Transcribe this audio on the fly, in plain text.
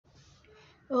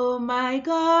Oh my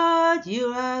God,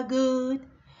 you are good.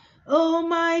 Oh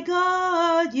my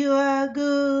God, you are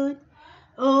good.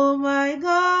 Oh my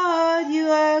God, you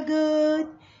are good.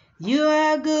 You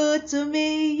are good to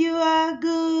me. You are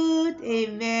good.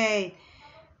 Amen.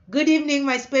 Good evening,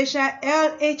 my special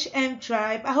LHM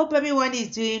tribe. I hope everyone is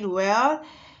doing well.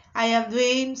 I am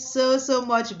doing so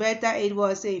much better. It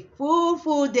was a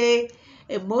full day,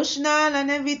 emotional and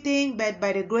everything, but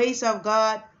by the grace of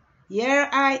God, here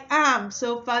I am.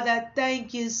 So Father,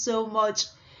 thank you so much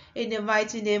in the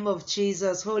mighty name of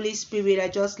Jesus. Holy Spirit, I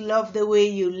just love the way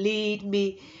you lead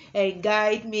me and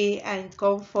guide me and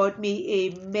comfort me.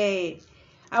 Amen.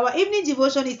 Our evening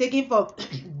devotion is taken from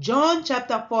John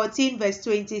chapter 14 verse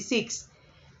 26.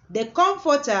 The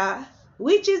Comforter,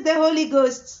 which is the Holy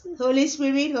Ghost. Holy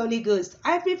Spirit, Holy Ghost.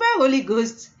 I prefer Holy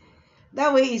Ghost.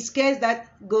 That way it scares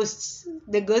that ghost,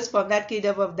 the ghost from that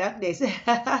kingdom of darkness.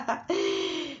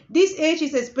 This age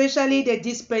is especially the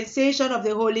dispensation of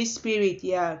the Holy Spirit.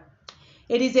 Yeah.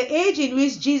 It is the age in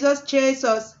which Jesus cheers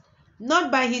us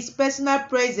not by his personal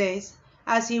presence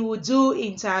as he would do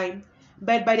in time,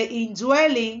 but by the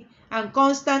indwelling and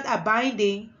constant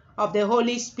abiding of the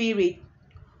Holy Spirit,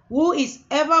 who is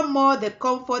evermore the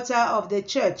comforter of the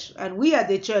church. And we are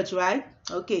the church, right?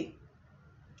 Okay.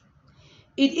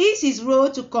 It is his role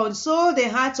to console the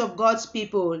hearts of God's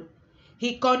people.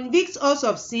 He convicts us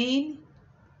of sin,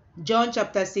 John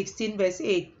chapter 16 verse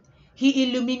 8. He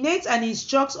illuminates and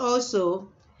instructs also,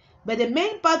 but the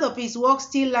main part of his work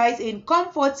still lies in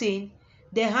comforting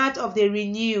the heart of the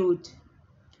renewed,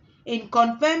 in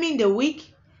confirming the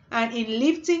weak, and in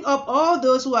lifting up all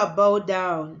those who are bowed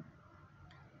down.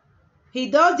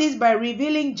 He does this by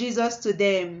revealing Jesus to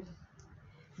them.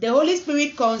 The Holy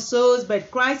Spirit consoles, but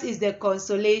Christ is the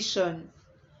consolation.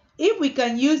 If we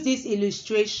can use this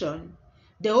illustration,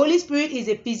 the Holy Spirit is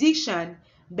a physician,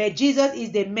 but Jesus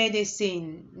is the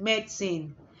medicine.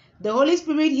 The Holy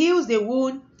Spirit heals the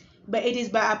wound, but it is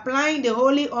by applying the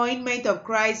holy ointment of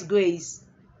Christ's grace.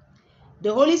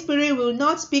 The Holy Spirit will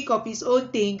not speak of his own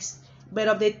things, but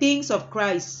of the things of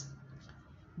Christ.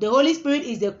 The Holy Spirit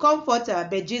is the comforter,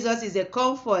 but Jesus is the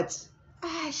comfort.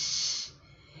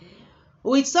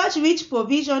 With such rich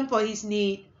provision for his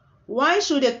need, why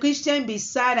should a Christian be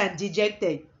sad and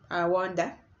dejected? I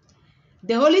wonder.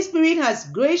 The Holy Spirit has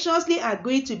graciously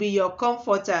agreed to be your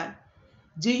comforter.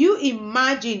 Do you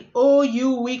imagine, oh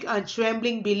you weak and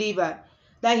trembling believer,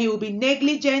 that he will be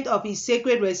negligent of his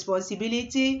sacred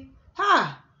responsibility?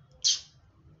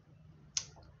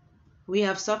 We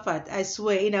have suffered, I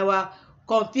swear, in our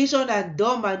confusion and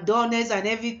dumb and dullness and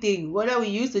everything. Whether we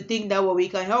used to think that we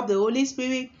can help the Holy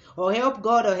Spirit or help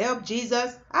God or help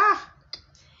Jesus.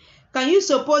 Can you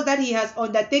suppose that he has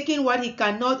undertaken what he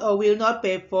cannot or will not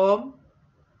perform?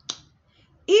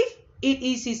 If it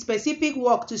is his specific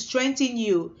work to strengthen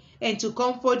you and to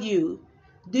comfort you,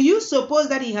 do you suppose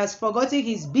that he has forgotten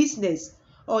his business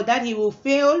or that he will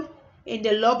fail in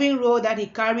the loving role that he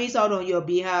carries out on your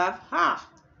behalf?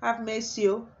 Have mercy.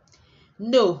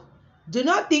 No, do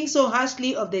not think so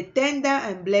harshly of the tender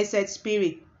and blessed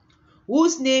Spirit,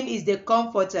 whose name is the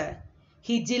Comforter.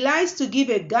 He delights to give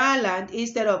a garland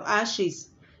instead of ashes,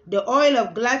 the oil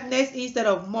of gladness instead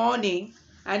of mourning,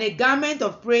 and a garment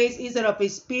of praise instead of a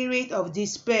spirit of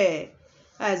despair.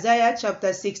 Isaiah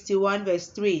chapter 61 verse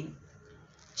 3.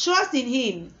 Trust in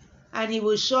him, and he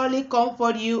will surely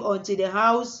comfort you until the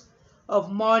house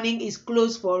of mourning is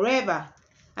closed forever,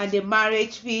 and the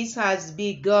marriage feast has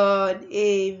begun.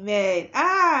 Amen.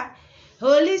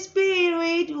 Holy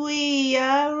Spirit, we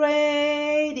are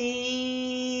ready.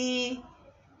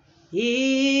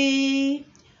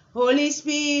 Holy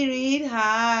Spirit,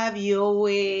 have your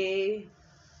way.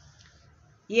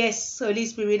 Yes, Holy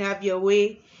Spirit, have your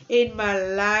way in my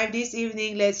life this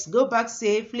evening. Let's go back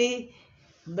safely.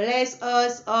 Bless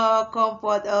us all,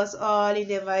 comfort us all in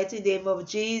the mighty name of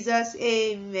Jesus.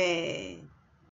 Amen.